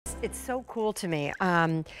It's so cool to me.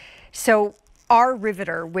 So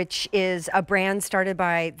R.Riveter, which is a brand started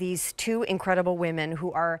by these two incredible women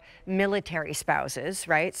who are military spouses,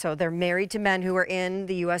 right? So they're married to men who are in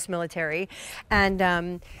the U.S. military,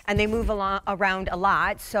 and they move around a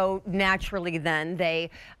lot. So naturally, then they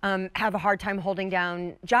have a hard time holding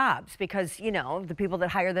down jobs because the people that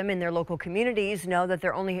hire them in their local communities know that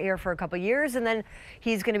they're only here for a couple of years, and then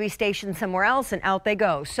he's going to be stationed somewhere else, and out they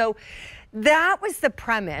go. So that was the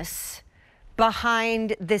premise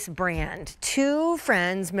behind this brand. Two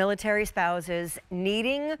friends, military spouses,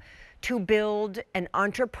 needing to build an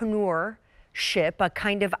entrepreneurship, a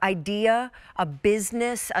kind of idea, a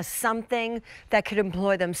business, a something that could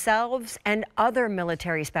employ themselves and other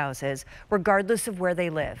military spouses, regardless of where they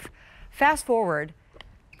live. Fast forward,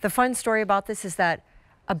 the fun story about this is that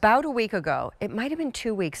about a week ago, it might have been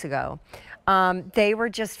 2 weeks ago, they were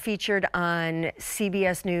just featured on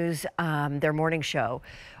CBS News, their morning show,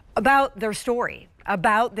 about their story,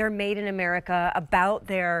 about their made in America, about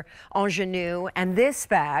their ingenue. And this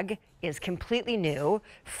bag is completely new.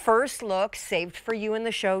 First look, saved for you in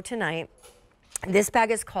the show tonight. This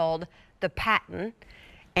bag is called the Patton,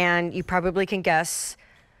 and you probably can guess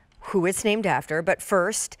who it's named after. But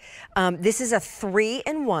first, this is a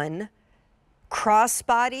 3-in-1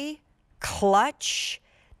 crossbody clutch.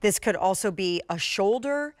 This could also be a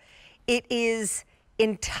shoulder. It is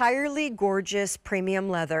entirely gorgeous premium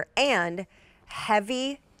leather and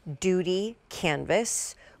heavy duty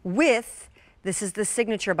canvas with, this is the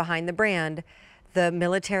signature behind the brand, the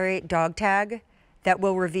military dog tag that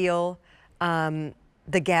will reveal the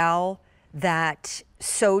gal that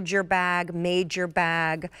sewed your bag, made your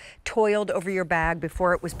bag, toiled over your bag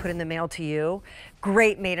before it was put in the mail to you.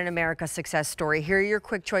 Great Made in America success story. Here are your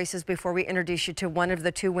quick choices before we introduce you to one of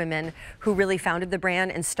the two women who really founded the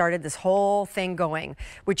brand and started this whole thing going,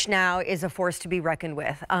 which now is a force to be reckoned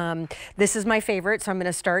with. This is my favorite, so I'm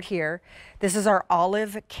gonna start here. This is our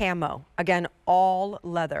olive camo. Again, all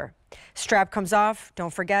leather. Strap comes off,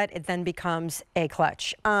 don't forget, it then becomes a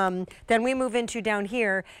clutch. Then we move into down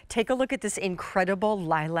here, take a look at this incredible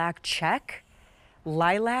lilac check.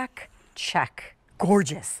 Lilac check,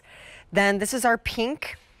 gorgeous. Then this is our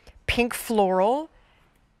pink floral.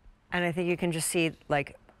 And I think you can just see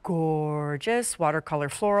like gorgeous watercolor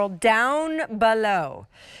floral. Down below,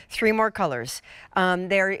 3 more colors.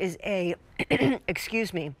 There is a,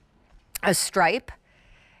 excuse me, a stripe.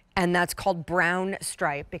 And that's called brown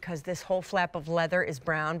stripe because this whole flap of leather is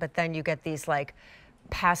brown, but then you get these like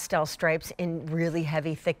pastel stripes in really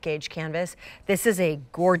heavy, thick gauge canvas. This is a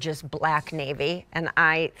gorgeous black navy, and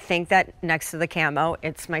I think that next to the camo,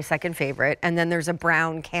 it's my second favorite. And then there's a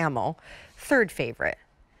brown camel, third favorite.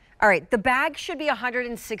 All right, the bag should be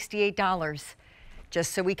 $168.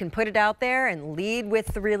 Just so we can put it out there and lead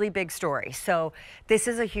with the really big story. So this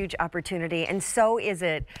is a huge opportunity, and so is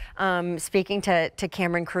it. Speaking to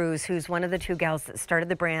Cameron Cruz, who's one of the two gals that started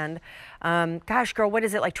the brand. Gosh, girl, what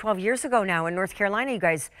is it, like 12 years ago now in North Carolina, you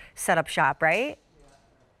guys set up shop, right?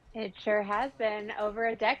 It sure has been over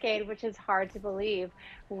a decade, which is hard to believe.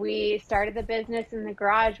 We started the business in the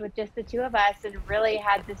garage with just the two of us and really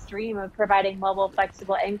had this dream of providing mobile,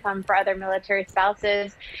 flexible income for other military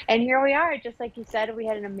spouses. And here we are, just like you said, we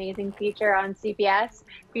had an amazing feature on CBS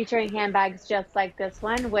featuring handbags just like this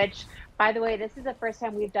one, which, by the way, this is the first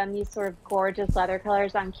time we've done these sort of gorgeous leather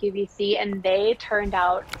colors on QVC, and they turned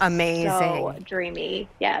out amazing, so dreamy.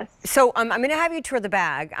 Yes. So I'm going to have you tour the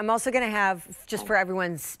bag. I'm also going to have, just for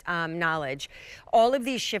everyone's knowledge, all of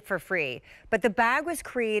these ship for free. But the bag was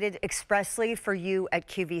created expressly for you at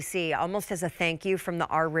QVC, almost as a thank you from the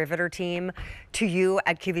R.Riveter team to you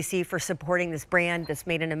at QVC for supporting this brand, this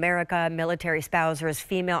Made in America, military spousers,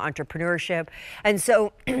 female entrepreneurship. And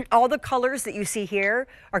so all the colors that you see here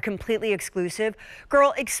are completely exclusive.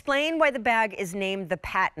 Girl, explain why the bag is named the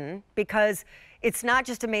Patton, because it's not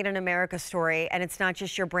just a Made in America story, and it's not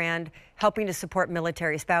just your brand helping to support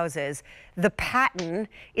military spouses. The Patton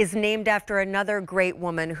is named after another great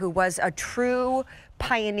woman who was a true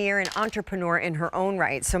pioneer and entrepreneur in her own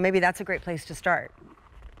right. So maybe that's a great place to start.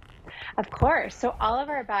 Of course. So all of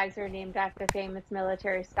our bags are named after famous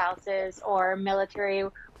military spouses or military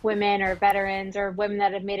women or veterans or women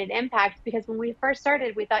that have made an impact, because when we first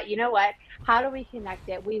started, we thought, you know what, how do we connect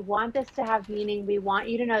it? We want this to have meaning. We want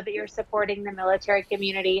you to know that you're supporting the military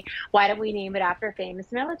community. Why don't we name it after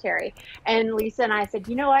famous military? And Lisa and I said,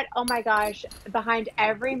 you know what, oh my gosh, behind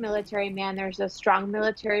every military man, there's a strong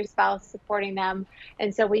military spouse supporting them.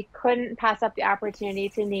 And so we couldn't pass up the opportunity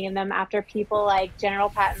to name them after people like General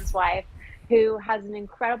Patton's wife, who has an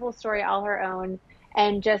incredible story all her own.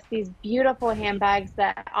 and just these beautiful handbags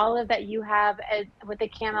that all of that you have with the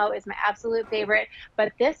camo is my absolute favorite.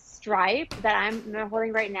 But this stripe that I'm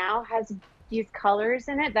holding right now has these colors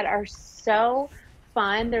in it that are so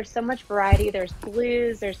fun. There's so much variety. There's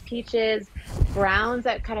blues, there's peaches, browns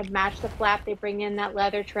that kind of match the flap. They bring in that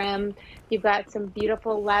leather trim. You've got some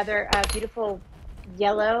beautiful leather, beautiful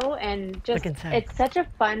yellow, and Look just inside. it's such a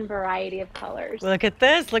fun variety of colors. Look at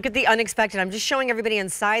this. Look at the unexpected. I'm just showing everybody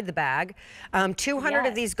inside the bag. 200 of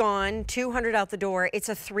Yes. these gone, 200 out the door. It's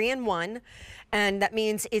a 3-in-1, and that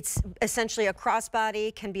means it's essentially a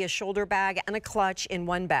crossbody, can be a shoulder bag and a clutch in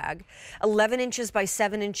one bag. 11 inches by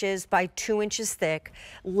 7 inches by 2 inches thick,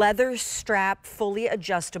 leather strap, fully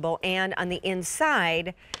adjustable, and on the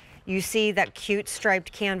inside, you see that cute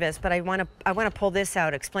striped canvas. But I want to pull this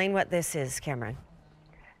out. Explain what this is, Cameron.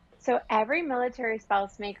 So every military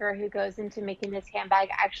spouse maker who goes into making this handbag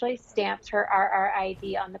actually stamps her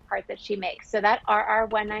RRID on the part that she makes. So that RR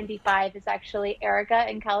 195 is actually Erica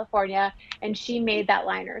in California, and she made that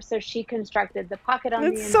liner. So she constructed the pocket on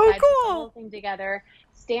the It's so inside, put the whole cool. thing together,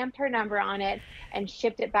 stamped her number on it, and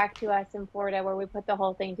shipped it back to us in Florida where we put the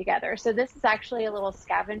whole thing together. So this is actually a little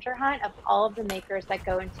scavenger hunt of all of the makers that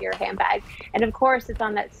go into your handbag. And of course, it's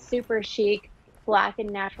on that super chic black and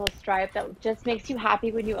natural stripe that just makes you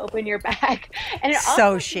happy when you open your bag. And it So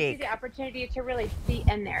also gives you chic. the opportunity to really see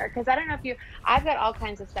in there. Because I don't know if I've got all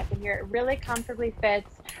kinds of stuff in here. It really comfortably fits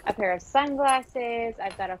a pair of sunglasses.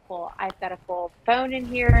 I've got a full phone in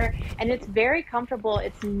here, and it's very comfortable.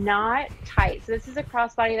 It's not tight. So this is a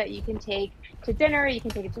crossbody that you can take to dinner. You can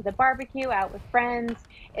take it to the barbecue, out with friends.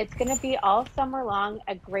 It's going to be all summer long,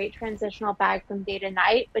 a great transitional bag from day to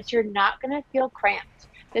night, but you're not going to feel cramped.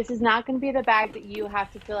 This is not going to be the bag that you have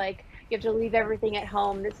to feel like you have to leave everything at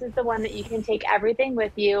home. This is the one that you can take everything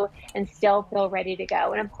with you and still feel ready to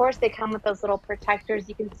go. And of course, they come with those little protectors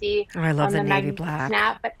you can see Oh, I love on the the navy magnet black.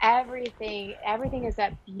 snap, but everything is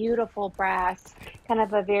that beautiful brass, kind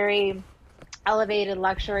of a very elevated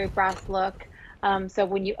luxury brass look. So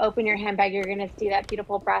when you open your handbag, you're going to see that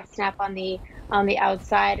beautiful brass snap on the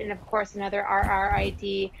outside, and of course another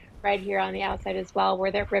RRID right here on the outside as well,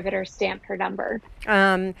 where that Riveter stamped her number.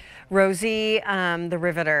 Rosie, the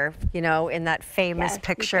Riveter, you know, in that famous Yes,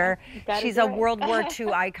 picture. you gotta She's do a it. World War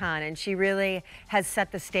II icon, and she really has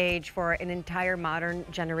set the stage for an entire modern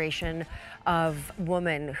generation of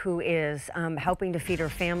woman who is helping to feed her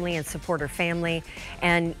family and support her family.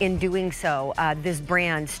 And in doing so, this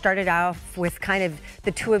brand started off with kind of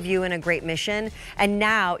the two of you in a great mission, and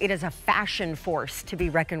now it is a fashion force to be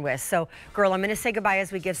reckoned with. So, girl, I'm going to say goodbye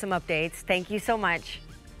as we give some updates. Thank you so much.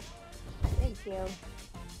 Thank you.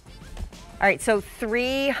 All right, so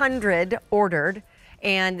 300 ordered,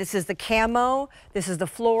 and this is the camo, this is the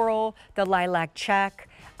floral, the lilac check,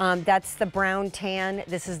 that's the brown tan,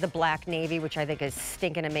 this is the black navy, which I think is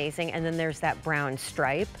stinking amazing, and then there's that brown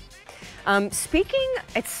stripe.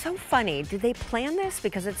 It's so funny, did they plan this?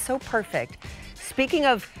 Because it's so perfect. Speaking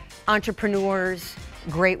of entrepreneurs,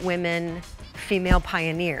 great women, female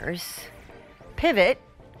pioneers, pivot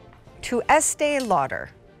to Estee Lauder.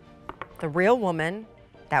 The real woman,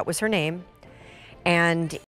 that was her name, and